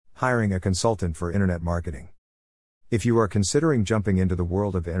Hiring a consultant for internet marketing. If you are considering jumping into the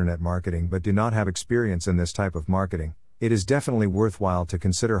world of internet marketing but do not have experience in this type of marketing, it is definitely worthwhile to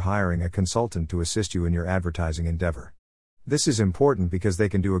consider hiring a consultant to assist you in your advertising endeavor. This is important because they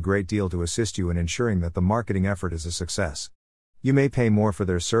can do a great deal to assist you in ensuring that the marketing effort is a success. You may pay more for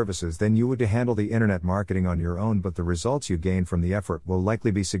their services than you would to handle the internet marketing on your own, but the results you gain from the effort will likely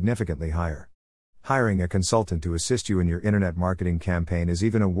be significantly higher. Hiring a consultant to assist you in your internet marketing campaign is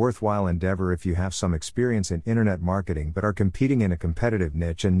even a worthwhile endeavor if you have some experience in internet marketing but are competing in a competitive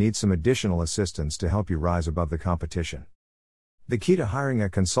niche and need some additional assistance to help you rise above the competition. The key to hiring a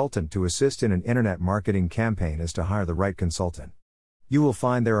consultant to assist in an internet marketing campaign is to hire the right consultant. You will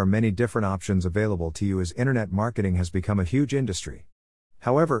find there are many different options available to you as internet marketing has become a huge industry.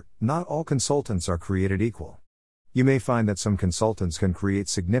 However, not all consultants are created equal. You may find that some consultants can create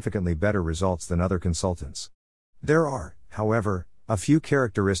significantly better results than other consultants. There are, however, a few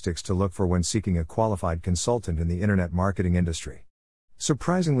characteristics to look for when seeking a qualified consultant in the internet marketing industry.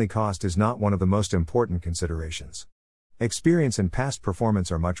 Surprisingly, cost is not one of the most important considerations. Experience and past performance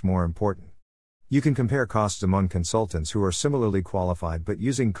are much more important. You can compare costs among consultants who are similarly qualified, but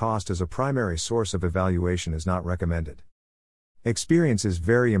using cost as a primary source of evaluation is not recommended. Experience is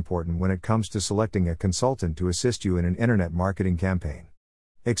very important when it comes to selecting a consultant to assist you in an internet marketing campaign.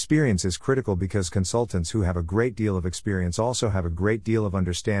 Experience is critical because consultants who have a great deal of experience also have a great deal of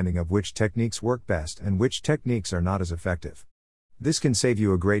understanding of which techniques work best and which techniques are not as effective. This can save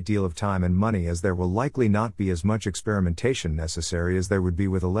you a great deal of time and money, as there will likely not be as much experimentation necessary as there would be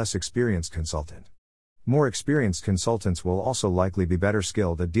with a less experienced consultant. More experienced consultants will also likely be better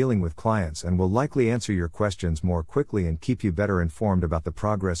skilled at dealing with clients and will likely answer your questions more quickly and keep you better informed about the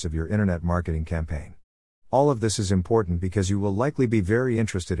progress of your internet marketing campaign. All of this is important because you will likely be very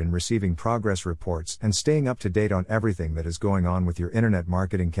interested in receiving progress reports and staying up to date on everything that is going on with your internet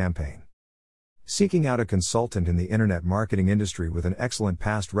marketing campaign. Seeking out a consultant in the internet marketing industry with an excellent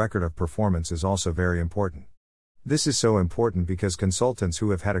past record of performance is also very important. This is so important because consultants who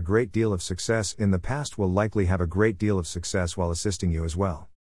have had a great deal of success in the past will likely have a great deal of success while assisting you as well.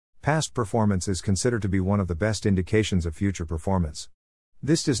 Past performance is considered to be one of the best indications of future performance.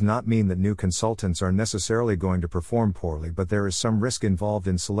 This does not mean that new consultants are necessarily going to perform poorly, but there is some risk involved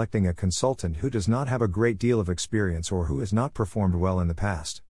in selecting a consultant who does not have a great deal of experience or who has not performed well in the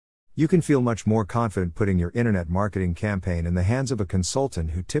past. You can feel much more confident putting your internet marketing campaign in the hands of a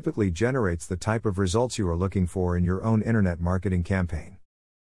consultant who typically generates the type of results you are looking for in your own internet marketing campaign.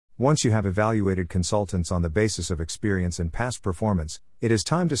 Once you have evaluated consultants on the basis of experience and past performance, it is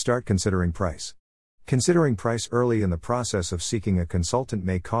time to start considering price. Considering price early in the process of seeking a consultant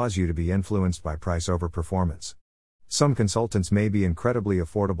may cause you to be influenced by price over performance. Some consultants may be incredibly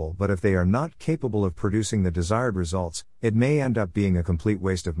affordable, but if they are not capable of producing the desired results, it may end up being a complete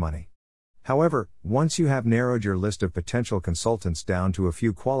waste of money. However, once you have narrowed your list of potential consultants down to a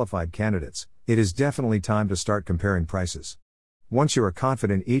few qualified candidates, it is definitely time to start comparing prices. Once you are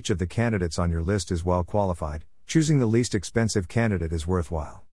confident each of the candidates on your list is well qualified, choosing the least expensive candidate is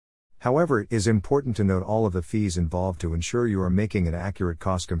worthwhile. However, it is important to note all of the fees involved to ensure you are making an accurate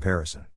cost comparison.